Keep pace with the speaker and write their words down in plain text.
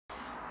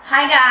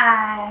Hi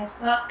guys,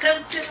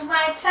 welcome to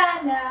my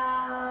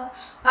channel.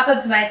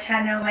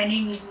 My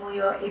name is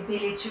Moyo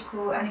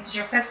Ebelechuku, and if it's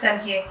your first time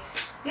here,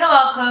 you're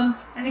welcome.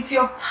 And if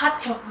you're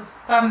part of the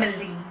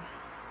family,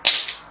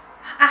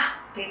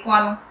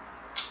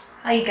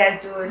 how you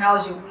guys doing?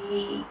 How's your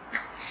week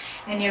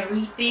and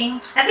everything?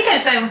 I think I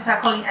should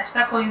start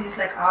calling this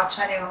like our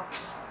channel.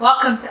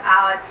 Welcome to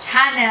our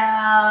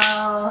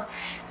channel.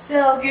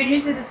 So if you're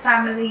new to the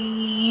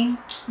family,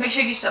 make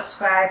sure you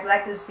subscribe,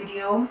 like this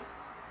video.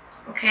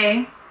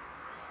 Okay,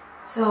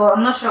 so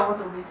I'm not sure what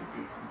we're going to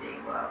do today,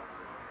 but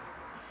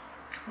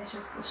let's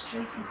just go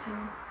straight into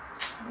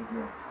the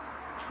video.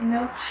 You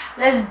know,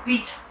 let's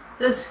beat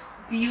this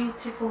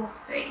beautiful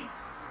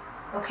face,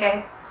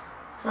 okay,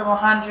 from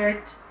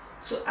 100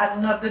 to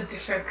another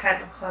different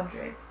kind of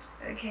 100.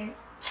 Okay,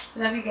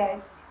 love you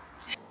guys.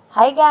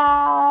 Hi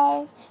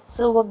guys,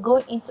 so we're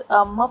going into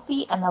our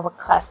Muffy and our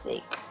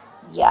classic.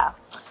 Yeah,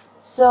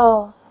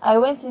 so I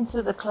went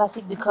into the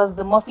classic because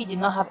the Muffy did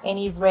not have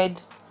any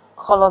red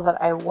color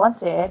that I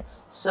wanted,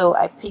 so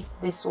I picked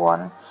this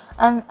one.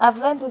 And I've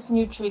learned this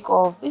new trick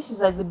of, this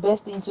is like the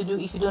best thing to do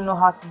if you don't know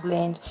how to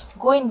blend.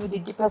 Go in with the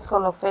deepest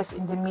color first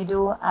in the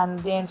middle, and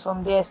then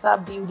from there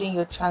start building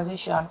your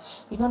transition.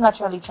 You know,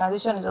 naturally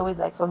transition is always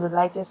like from the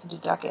lightest to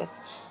the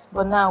darkest,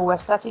 but now we're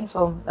starting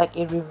from like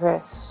a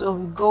reverse. So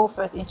we go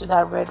first into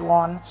that red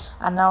one,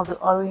 and now the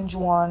orange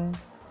one.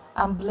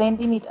 I'm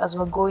blending it as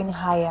we're going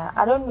higher.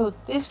 I don't know,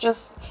 this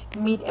just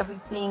made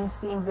everything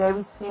seem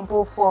very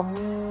simple for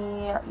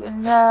me, you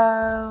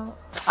know.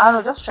 I don't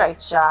know, just try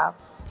it, sharp.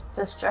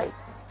 Just try it.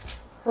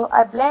 So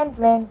I blend.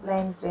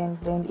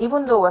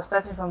 Even though we're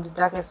starting from the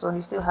darkest one,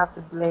 you still have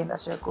to blend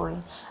as you're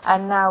going.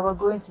 And now we're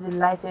going to the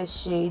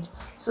lightest shade.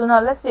 So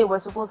now let's say we're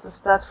supposed to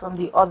start from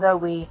the other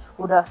way.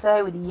 We would have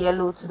started with the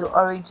yellow to the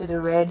orange to the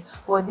red,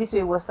 but in this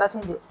way we're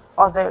starting the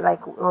other,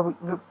 like we're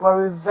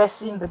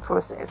reversing the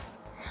process.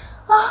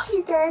 Oh,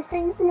 you guys,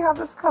 can you see how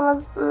those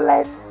colors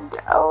blend?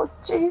 Oh,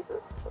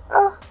 Jesus.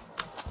 Oh,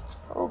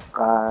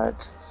 God.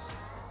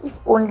 If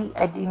only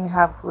I didn't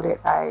have hooded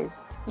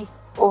eyes. If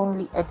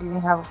only I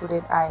didn't have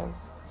hooded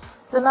eyes.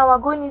 So now we're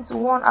going into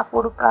one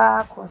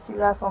Aquaruka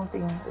concealer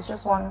something. It's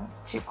just one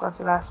cheap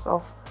concealer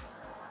stuff.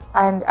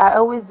 And I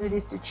always do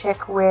this to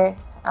check where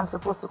I'm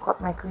supposed to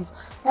cut my crease.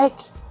 Like,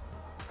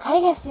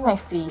 can you guys see my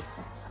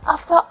face?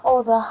 After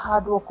all the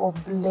hard work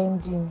of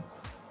blending,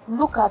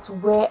 look at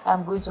where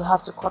I'm going to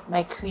have to cut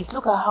my crease.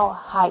 Look at how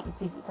high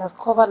it is. It has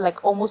covered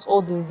like almost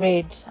all the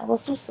red. I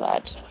was so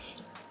sad.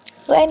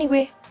 But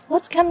anyway,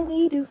 what can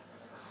we do?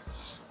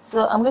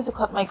 So I'm going to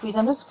cut my crease.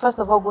 I'm just first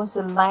of all going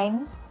to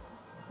line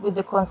with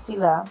the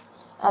concealer,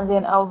 and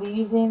then I'll be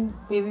using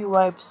baby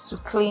wipes to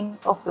clean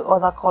off the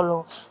other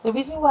color. The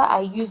reason why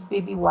I use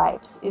baby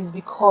wipes is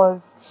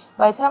because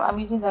by the time I'm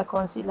using that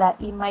concealer,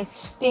 it might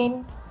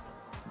stain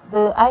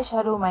the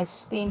eyeshadow, might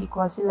stain the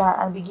concealer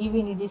and be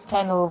giving it this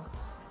kind of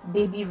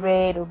baby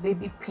red or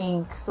baby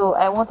pink. So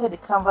I wanted the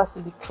canvas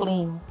to be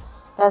clean.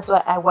 That's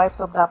why I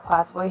wiped up that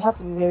part, but you have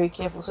to be very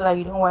careful so that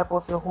you don't wipe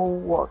off your whole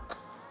work.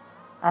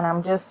 And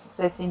I'm just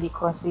setting the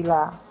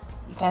concealer.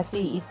 You can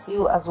see it's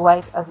still as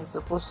white as it's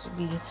supposed to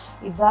be.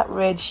 If that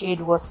red shade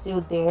was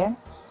still there,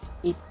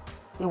 it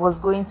was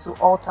going to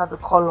alter the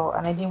color,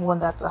 and I didn't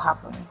want that to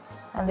happen.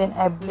 And then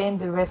I blend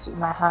the rest with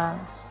my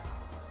hands.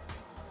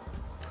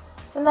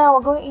 So now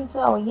we're going into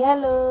our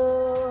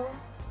yellow.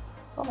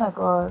 Oh my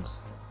God,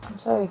 I'm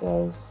sorry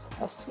guys,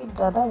 I skipped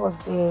that. That was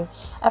there.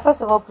 I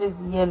first of all placed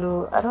the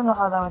yellow. I don't know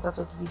how that went out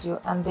of the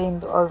video, and then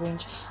the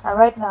orange. And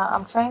right now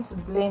I'm trying to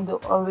blend the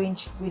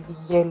orange with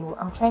the yellow.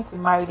 I'm trying to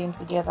marry them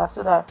together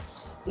so that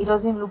it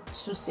doesn't look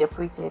too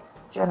separated.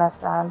 Do you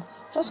understand?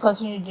 Just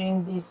continue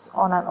doing this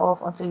on and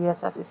off until you are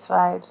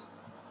satisfied.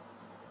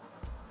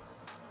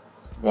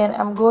 Then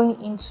I'm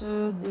going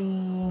into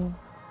the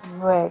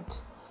red.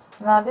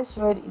 Now this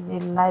red is a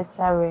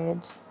lighter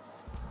red,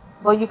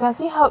 but you can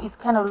see how it's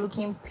kind of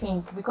looking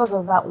pink because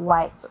of that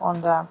white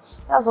under.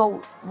 That's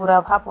what would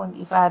have happened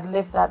if I had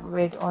left that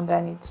red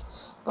underneath.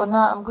 But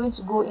now I'm going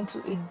to go into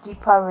a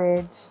deeper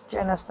red, do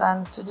you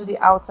understand, to do the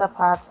outer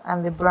part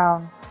and the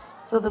brown.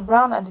 So the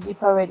brown and the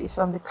deeper red is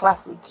from the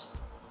classic,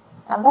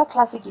 and that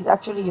classic is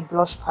actually a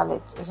blush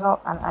palette. It's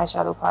not an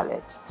eyeshadow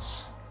palette,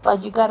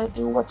 but you gotta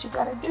do what you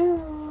gotta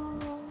do.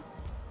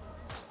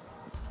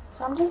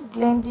 So I'm just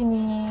blending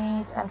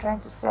it and trying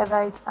to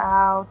feather it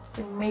out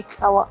to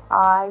make our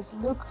eyes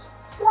look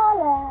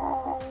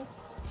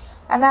flawless.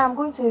 And now I'm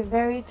going to a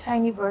very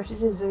tiny brush.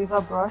 This is a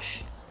Zoeva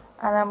brush,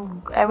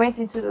 and I went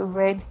into the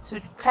red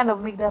to kind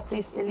of make that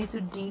place a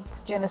little deep.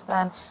 Do you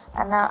understand?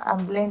 And now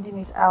I'm blending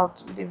it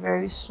out with a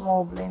very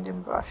small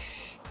blending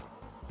brush.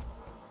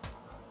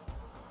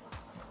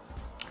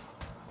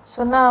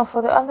 So now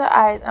for the other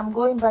eye, I'm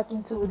going back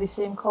into with the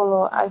same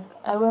color.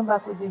 I went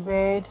back with the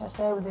red. I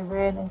started with the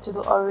red into the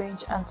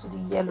orange and to the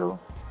yellow.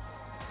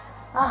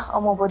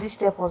 Oh my, but this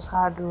step was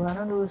hard though. I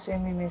don't know who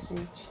sent me a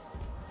message,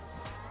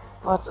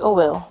 but oh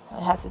well,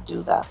 I had to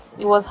do that.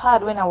 It was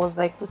hard when I was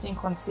like putting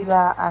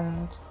concealer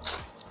and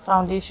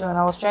foundation.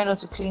 I was trying not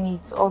to clean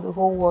it, all the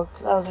whole work.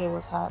 That was why it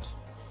was hard.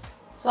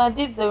 So I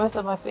did the rest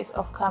of my face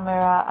off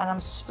camera, and I'm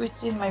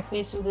spritzing my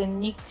face with the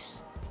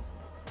NYX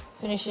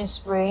finishing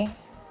spray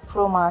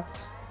Pro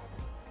Matte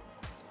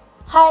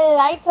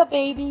highlighter,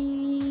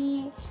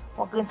 baby.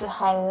 We're going to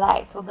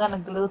highlight, we're gonna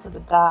glow to the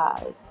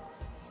gods.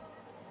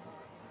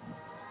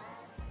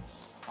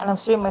 And I'm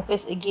spraying my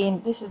face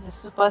again. This is the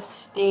Super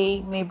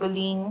Stay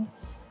Maybelline.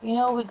 You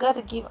know, we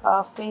gotta give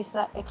our face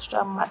that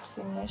extra matte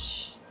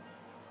finish.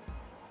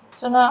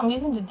 So now I'm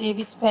using the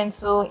Davis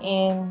pencil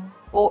in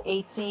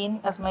 018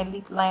 as my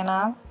lip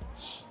liner.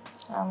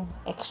 I'm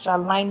extra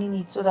lining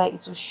it so that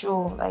it will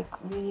show, like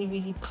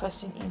really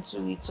pressing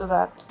into it so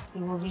that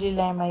it will really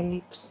line my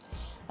lips.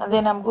 And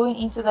then I'm going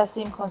into that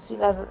same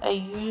concealer that I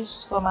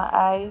used for my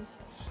eyes.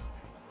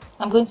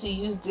 I'm going to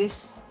use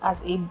this as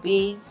a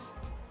base.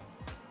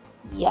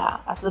 Yeah,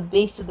 as a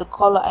base to the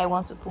color I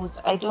want to put.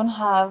 I don't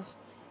have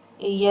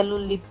a yellow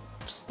lip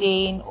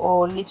stain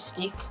or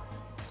lipstick,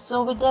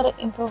 so we gotta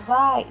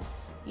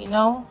improvise, you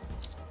know.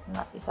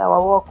 It's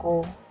our work,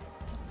 or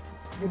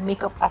the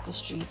makeup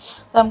artistry.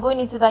 So I'm going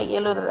into that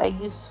yellow that I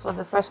used for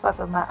the first part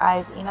of my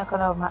eye, the inner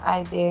corner of my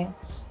eye there.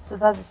 So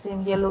that's the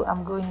same yellow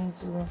I'm going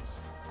into,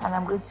 and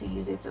I'm going to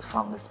use it to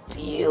form this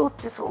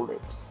beautiful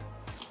lips.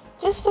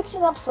 Just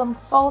fixing up some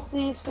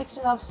falsies,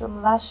 fixing up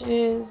some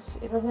lashes.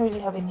 It doesn't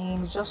really have a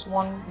name, it's just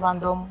one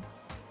random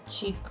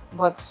cheap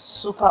but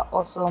super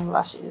awesome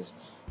lashes.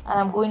 And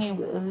I'm going in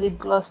with a lip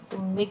gloss to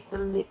make the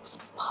lips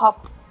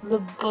pop,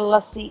 look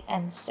glossy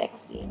and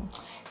sexy.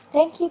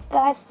 Thank you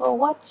guys for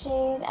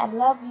watching. I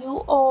love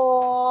you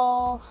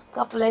all.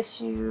 God bless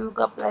you,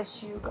 God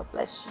bless you, God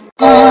bless you.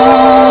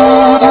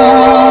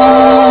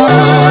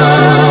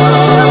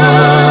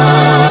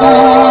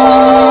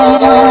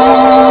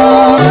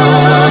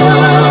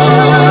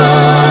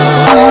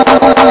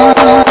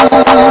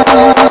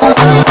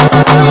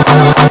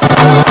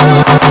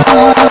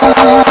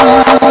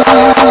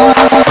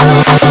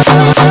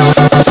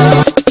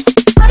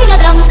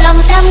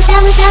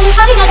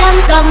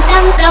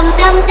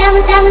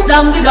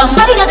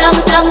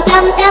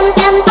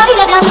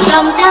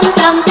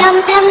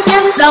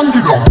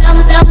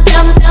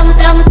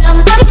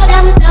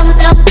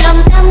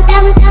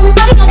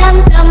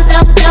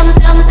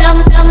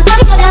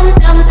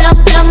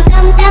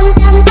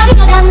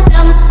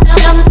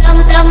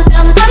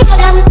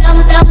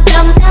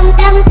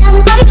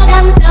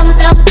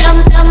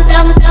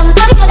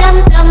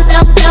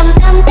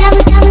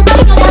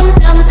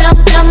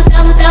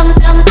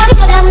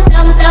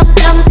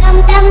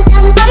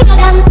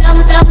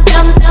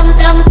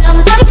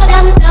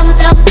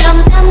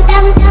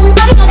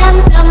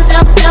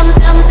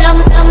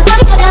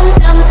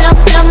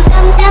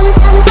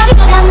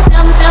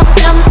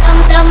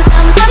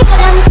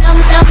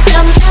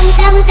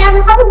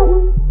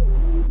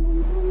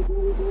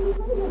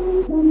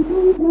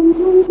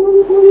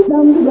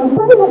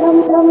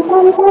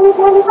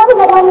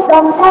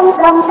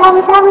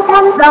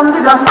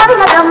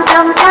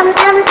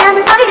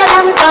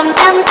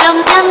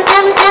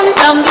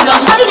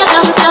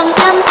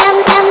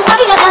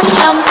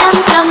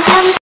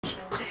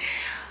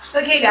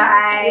 Okay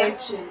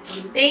guys,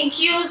 thank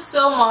you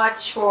so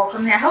much for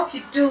coming. I hope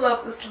you do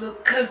love this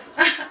look, because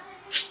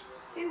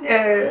you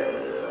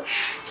know.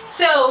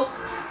 So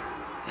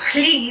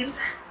please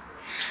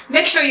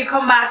make sure you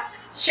come back,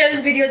 share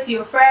this video to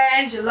your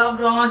friends, your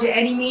loved ones, your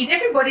enemies.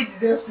 Everybody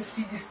deserves to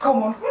see this.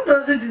 Come on, who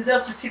doesn't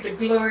deserve to see the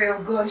glory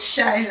of God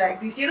shine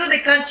like this? You know, they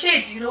can't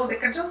change, you know, they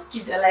can just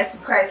give their life to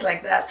Christ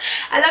like that.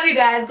 I love you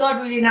guys.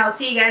 God willing, I'll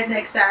see you guys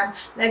next time.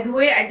 Like the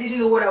way I didn't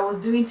know what I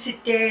was doing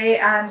today,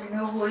 and you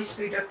know, Holy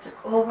Spirit just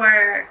took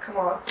over. Come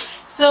on.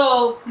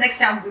 So next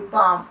time we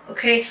bomb,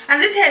 okay?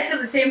 And this hair is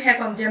still the same hair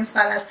from James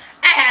Palace.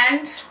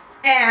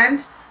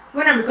 And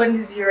when I'm recording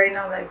this video right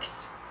now, like,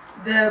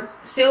 the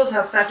sales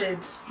have started,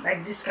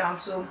 like discount.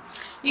 So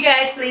you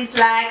guys please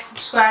like,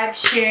 subscribe,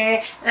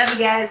 share. Love you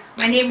guys.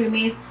 My name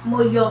remains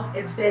Moyo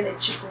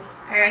Ebelechuku.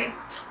 Alright,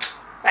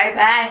 bye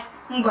bye.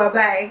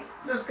 Bye.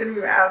 That's gonna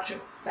be my outro.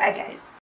 Bye guys.